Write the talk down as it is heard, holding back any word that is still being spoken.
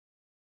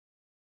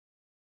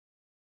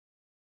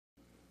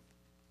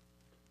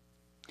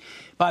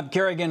Bob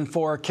Kerrigan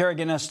for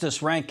Kerrigan,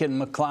 Estess, Rankin,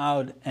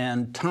 McLeod,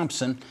 and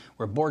Thompson.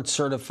 We're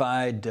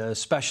board-certified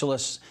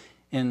specialists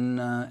in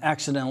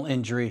accidental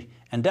injury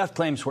and death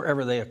claims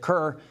wherever they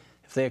occur.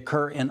 If they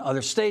occur in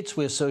other states,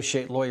 we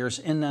associate lawyers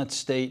in that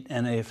state,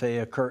 and if they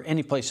occur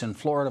any place in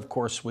Florida, of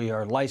course, we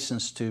are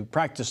licensed to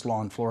practice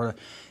law in Florida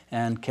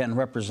and can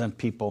represent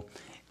people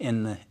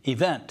in the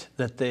event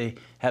that they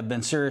have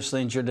been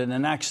seriously injured in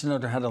an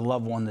accident or had a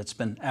loved one that's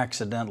been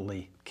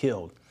accidentally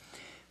killed.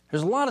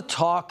 There's a lot of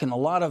talk and a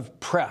lot of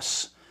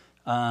press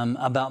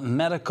about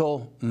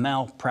medical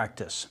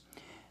malpractice.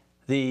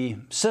 The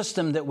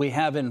system that we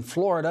have in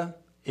Florida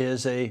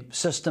is a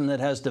system that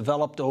has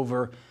developed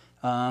over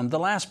the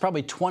last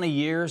probably 20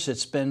 years.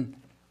 It's been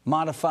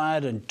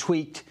modified and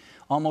tweaked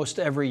almost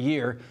every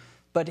year.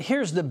 But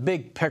here's the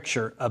big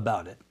picture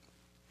about it.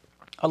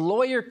 A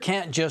lawyer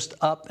can't just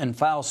up and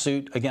file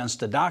suit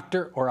against a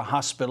doctor or a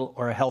hospital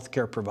or a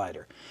healthcare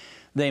provider.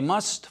 They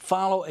must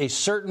follow a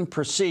certain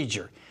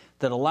procedure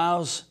that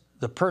allows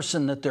the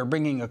person that they're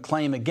bringing a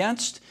claim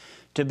against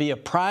to be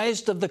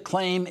apprised of the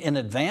claim in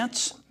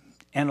advance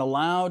and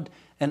allowed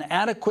an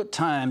adequate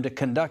time to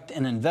conduct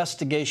an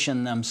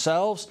investigation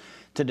themselves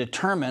to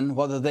determine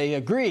whether they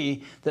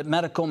agree that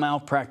medical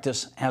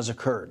malpractice has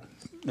occurred.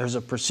 There's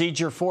a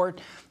procedure for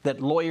it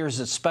that lawyers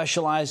that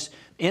specialize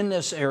in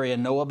this area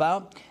know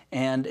about,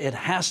 and it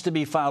has to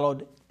be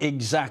followed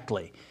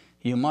exactly.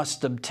 You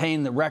must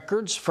obtain the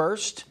records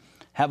first,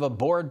 have a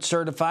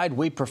board-certified,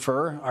 we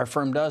prefer, our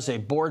firm does, a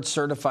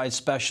board-certified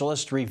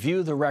specialist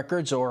review the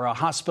records, or a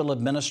hospital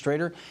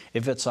administrator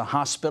if it's a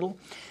hospital,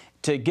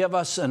 to give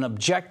us an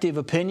objective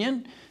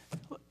opinion.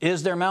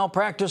 Is there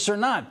malpractice or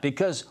not?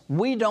 Because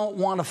we don't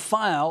want to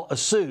file a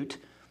suit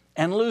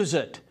and lose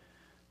it.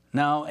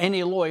 Now,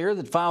 any lawyer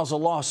that files a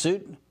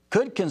lawsuit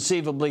could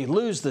conceivably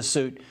lose the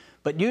suit,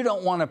 but you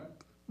don't want to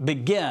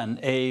begin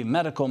a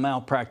medical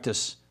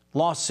malpractice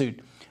lawsuit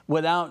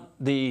without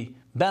the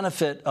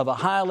benefit of a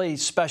highly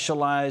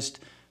specialized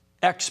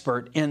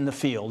expert in the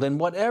field. And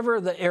whatever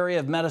the area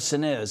of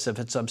medicine is, if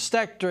it's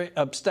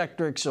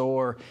obstetrics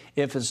or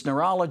if it's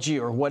neurology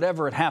or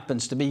whatever it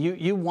happens to be,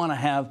 you want to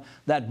have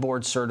that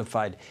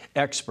board-certified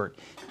expert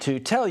to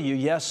tell you,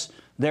 yes,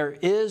 there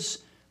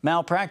is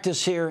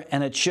malpractice here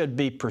and it should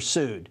be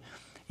pursued.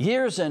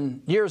 Years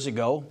and years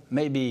ago,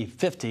 maybe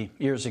 50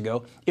 years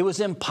ago, it was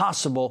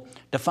impossible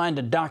to find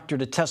a doctor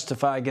to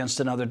testify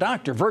against another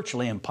doctor,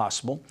 virtually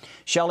impossible.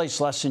 Shelley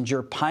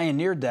Schlesinger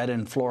pioneered that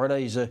in Florida.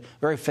 He's a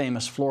very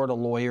famous Florida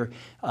lawyer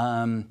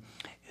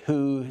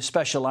who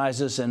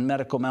specializes in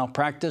medical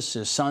malpractice.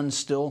 His sons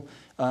still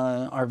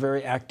are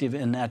very active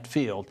in that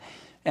field.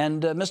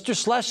 And Mr.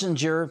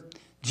 Schlesinger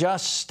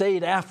just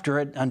stayed after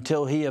it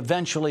until he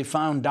eventually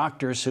found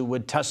doctors who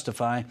would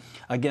testify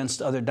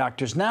against other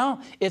doctors.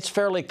 Now it's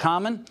fairly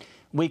common.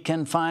 We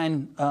can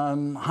find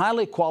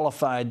highly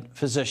qualified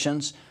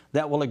physicians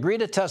that will agree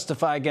to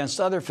testify against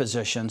other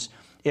physicians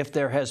if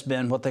there has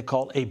been what they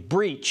call a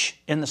breach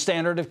in the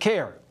standard of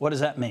care. What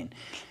does that mean?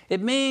 It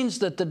means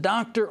that the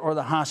doctor or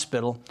the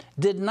hospital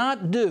did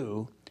not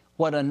do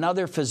what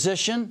another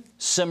physician,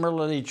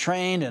 similarly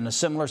trained in a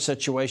similar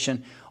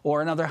situation,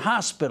 or another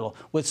hospital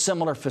with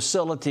similar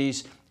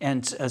facilities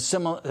and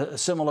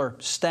similar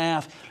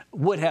staff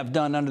would have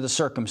done under the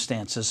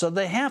circumstances. So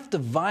they have to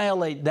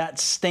violate that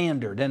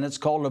standard, and it's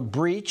called a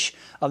breach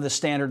of the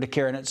standard of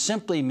care, and it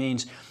simply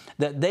means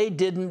that they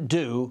didn't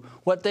do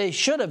what they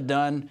should have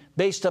done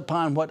based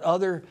upon what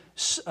other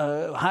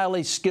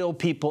highly skilled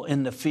people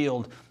in the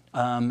field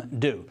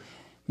do.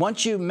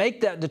 Once you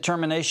make that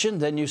determination,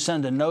 then you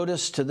send a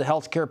notice to the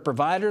healthcare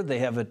provider. They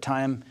have a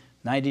time,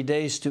 90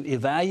 days, to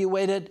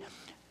evaluate it.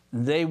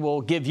 They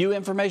will give you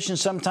information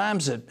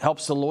sometimes that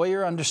helps the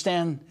lawyer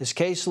understand his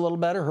case a little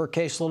better, her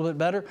case a little bit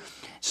better.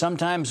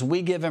 Sometimes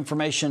we give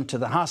information to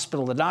the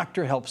hospital. The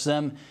doctor helps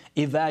them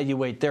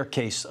evaluate their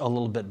case a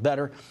little bit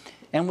better.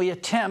 And we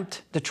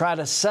attempt to try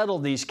to settle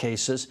these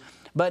cases,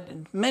 but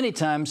many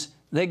times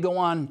they go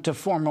on to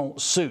formal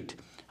suit.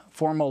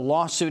 Formal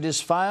lawsuit is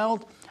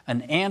filed,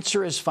 an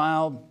answer is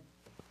filed,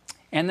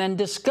 and then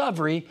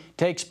discovery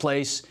takes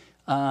place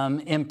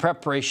in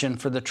preparation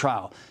for the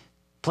trial.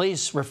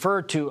 Please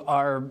refer to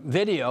our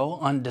video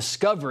on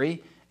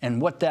discovery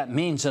and what that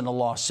means in a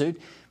lawsuit.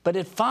 But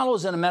it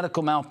follows in a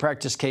medical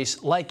malpractice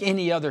case like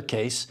any other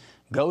case,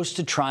 goes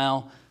to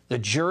trial. The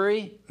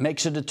jury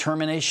makes a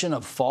determination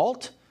of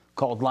fault,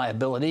 called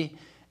liability,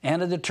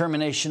 and a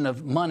determination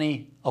of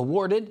money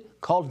awarded,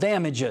 called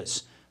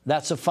damages.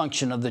 That's a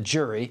function of the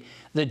jury.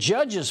 The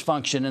judge's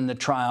function in the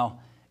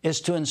trial is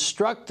to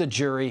instruct the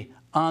jury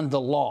on the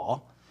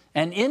law.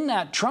 And in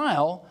that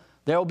trial,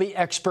 there will be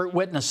expert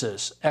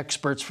witnesses,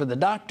 experts for the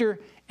doctor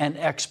and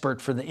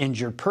expert for the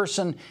injured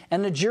person.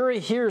 And the jury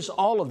hears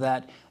all of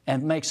that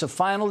and makes a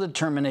final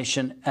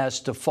determination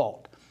as to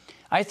fault.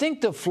 I think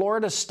the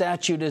Florida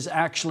statute is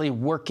actually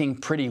working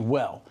pretty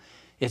well.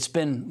 It's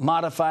been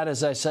modified,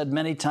 as I said,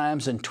 many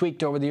times and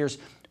tweaked over the years.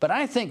 But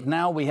I think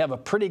now we have a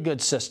pretty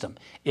good system.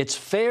 It's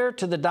fair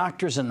to the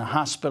doctors in the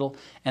hospital,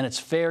 and it's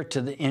fair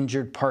to the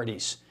injured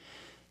parties.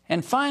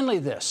 And finally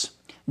this,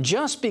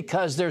 just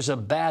because there's a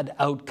bad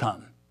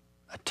outcome,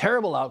 a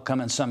terrible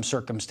outcome in some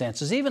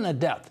circumstances, even a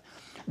death,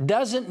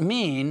 doesn't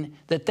mean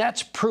that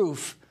that's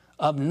proof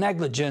of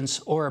negligence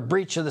or a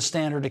breach of the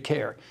standard of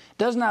care. It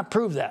does not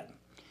prove that.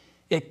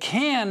 It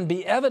can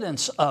be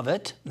evidence of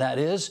it. That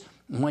is,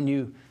 when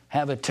you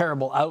have a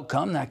terrible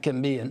outcome, that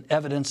can be an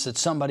evidence that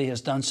somebody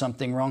has done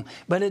something wrong.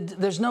 But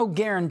there's no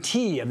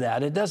guarantee of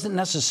that. It doesn't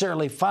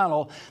necessarily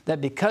follow that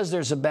because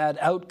there's a bad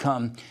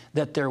outcome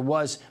that there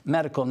was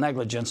medical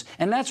negligence.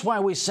 And that's why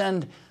we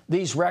send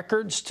these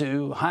records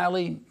to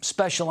highly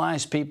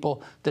specialized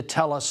people to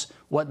tell us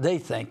what they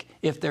think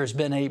if there's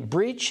been a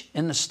breach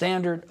in the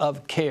standard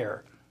of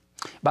care.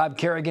 Bob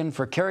Kerrigan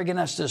for Kerrigan,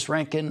 Estess,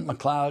 Rankin,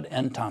 McLeod,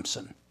 and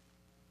Thompson.